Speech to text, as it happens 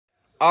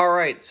All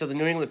right, so the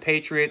New England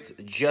Patriots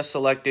just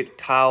selected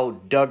Kyle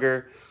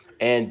Duggar,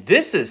 and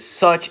this is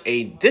such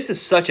a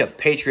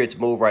Patriots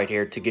move right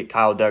here to get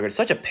Kyle Duggar. It's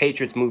such a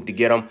Patriots move to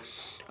get him.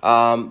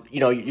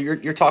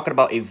 You're talking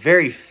about a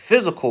very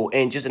physical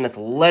and just an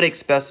athletic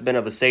specimen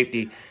of a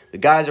safety. The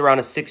guy's around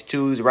a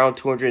 6'2", he's around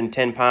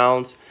 210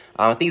 pounds.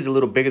 I think he's a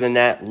little bigger than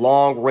that.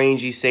 Long,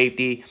 rangy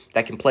safety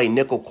that can play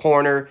nickel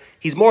corner.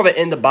 He's more of an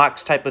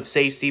in-the-box type of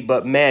safety,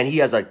 but, man, he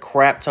has a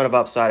crap ton of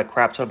upside, a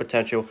crap ton of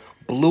potential.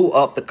 Blew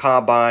up the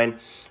combine.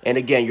 And,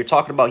 again, you're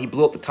talking about he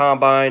blew up the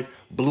combine,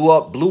 blew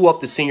up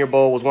the Senior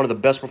Bowl, was one of the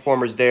best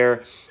performers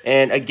there.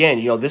 And, again,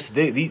 you know, this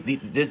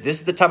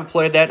is the type of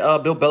player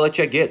that Bill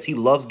Belichick gets. He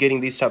loves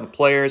getting these type of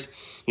players.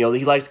 You know,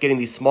 he likes getting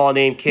these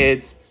small-name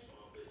kids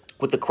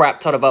with a crap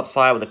ton of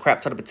upside, with a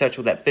crap ton of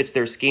potential that fits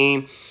their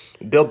scheme.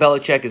 Bill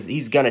Belichick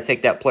he's gonna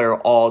take that player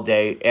all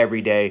day,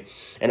 every day,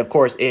 and of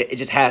course it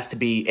just had to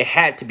be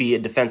a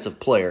defensive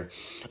player.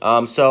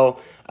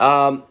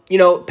 You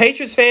know,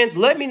 Patriots fans,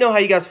 let me know how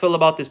you guys feel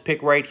about this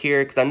pick right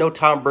here, because I know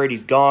Tom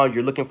Brady's gone.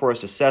 You're looking for a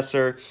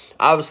successor.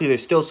 Obviously,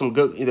 there's still some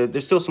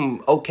there's still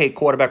some okay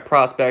quarterback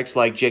prospects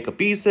like Jacob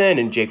Eason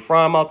and Jake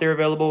Fromm out there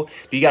available.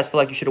 Do you guys feel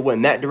like you should have went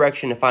in that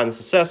direction to find the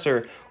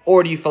successor,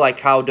 or do you feel like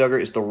Kyle Duggar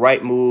is the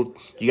right move?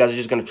 You guys are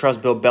just gonna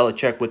trust Bill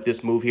Belichick with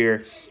this move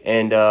here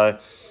and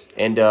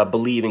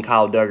believe in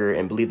Kyle Duggar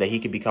and believe that he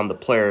could become the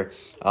player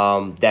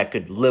that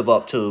could live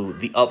up to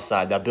the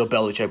upside that Bill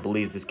Belichick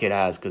believes this kid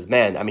has. Because,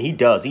 man, I mean, he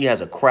does. He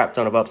has a crap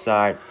ton of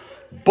upside.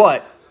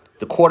 But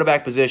the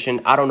quarterback position,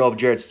 I don't know if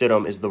Jarrett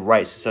Stidham is the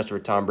right successor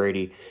of Tom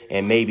Brady,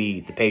 and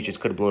maybe the Patriots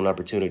could have blown an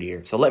opportunity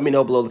here. So let me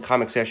know below in the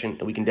comment section,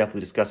 and we can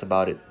definitely discuss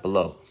about it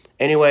below.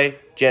 Anyway,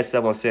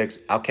 Jan716,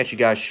 I'll catch you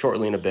guys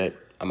shortly in a bit.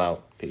 I'm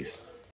out. Peace.